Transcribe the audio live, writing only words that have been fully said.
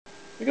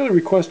I got a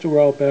request a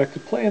while back to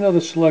play another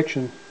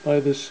selection by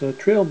this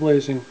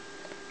trailblazing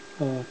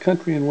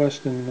country and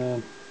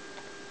western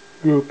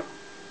group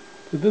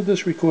that did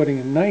this recording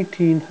in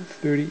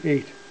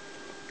 1938.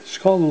 It's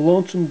called the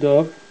Lonesome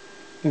Dove,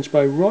 and it's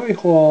by Roy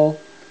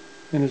Hall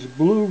and his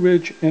Blue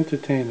Ridge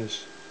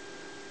Entertainers.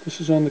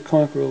 This is on the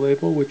Conqueror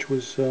label, which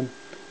was the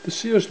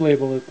Sears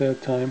label at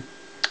that time,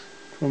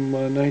 from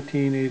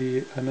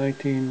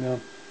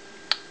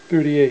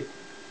 1938.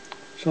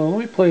 So let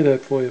me play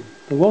that for you.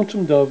 The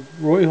Lonesome Dove,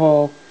 Roy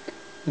Hall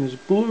and his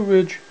Blue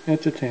Ridge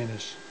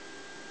Entertainers.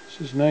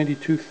 This is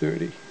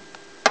 9230.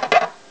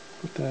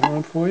 Put that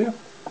on for you.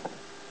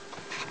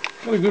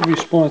 Got a good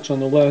response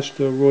on the last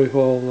Roy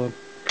Hall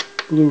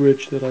Blue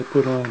Ridge that I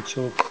put on,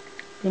 so I'm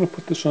going to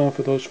put this on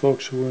for those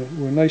folks who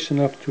were nice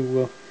enough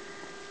to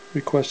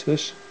request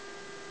this.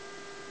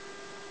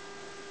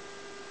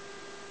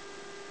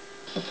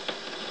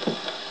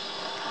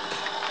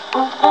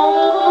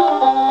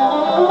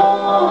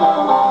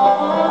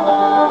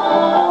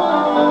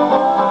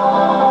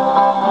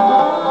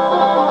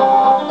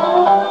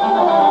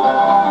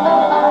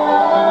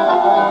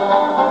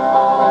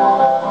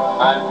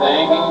 I'm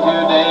thinking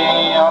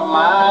today of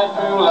my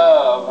true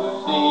love who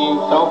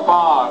seems so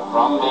far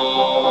from me.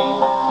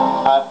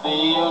 I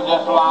feel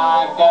just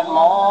like that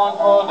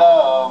mournful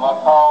dove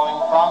a-calling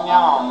from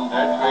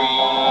yonder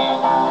tree.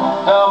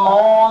 The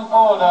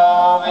mournful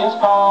dove is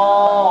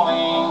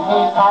calling,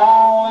 he's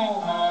calling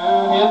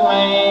to his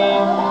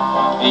mate.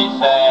 He's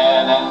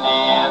sad and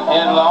in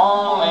his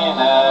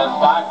loneliness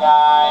like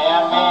I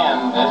am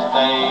in this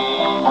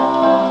state.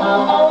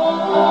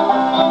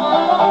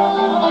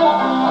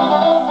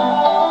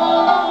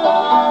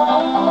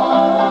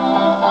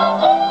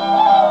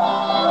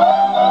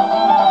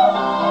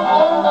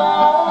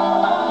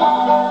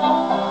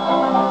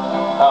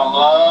 Come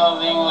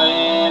loving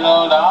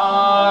little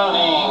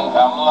darling,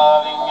 come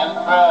loving and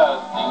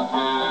trusting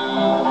too.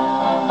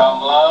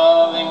 Come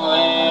loving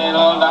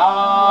little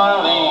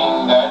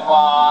darling, there's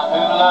one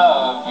who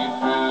loves you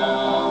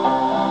true.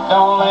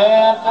 Don't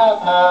let the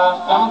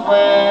custom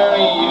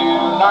query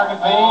you, nor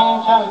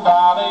convention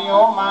bother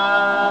your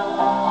mind.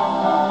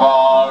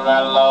 For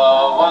our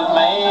love was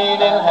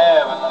made in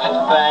heaven, this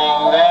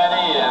thing that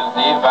is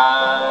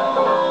divine.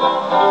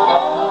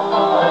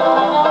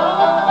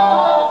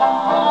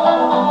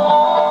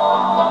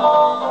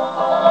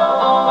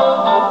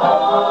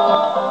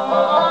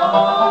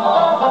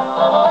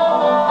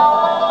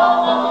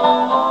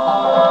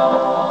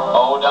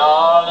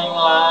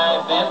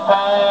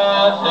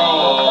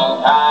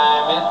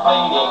 Time is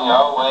fleeting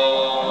away.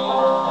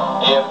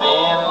 If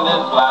in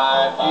this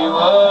life you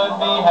would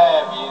be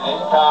happy, then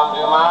come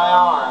to my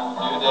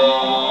arms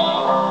today.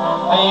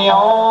 The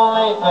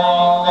only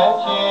thing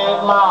that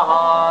cheers my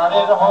heart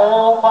is the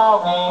hope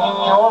of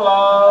gaining your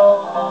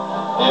love.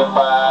 If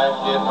I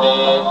should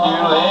miss you,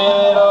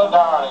 little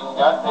darling,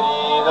 God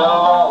pity the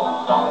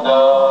lonesome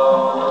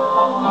dove.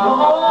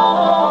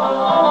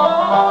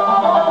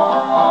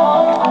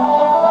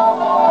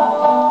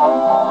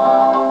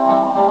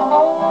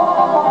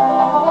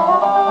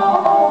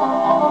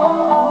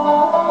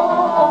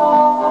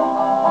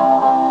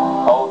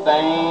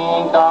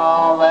 Think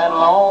of that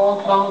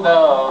lonesome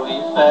dove,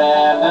 he's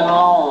sad and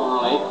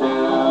lonely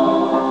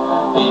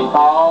too. He's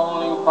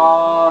calling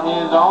for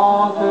his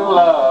own true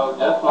love,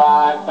 just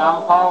like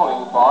I'm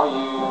calling for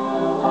you.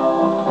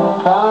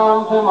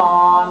 Come to my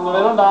arms,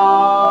 little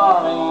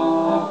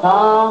darling,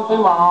 come to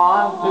my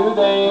arms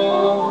today.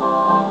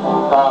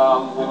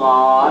 Come to my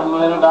arms,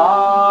 little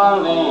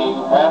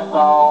darling, cast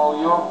all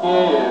your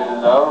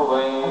cares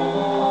away.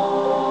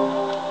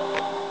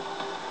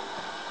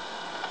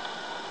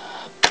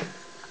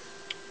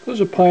 Those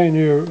are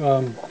pioneer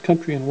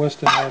country and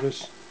western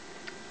artists.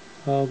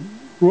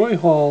 Roy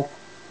Hall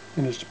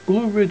and his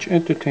Blue Ridge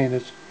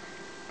Entertainers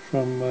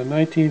from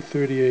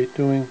 1938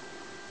 doing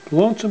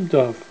Lonesome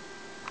Dove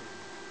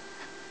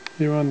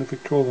here on the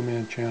Victrola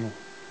Man channel.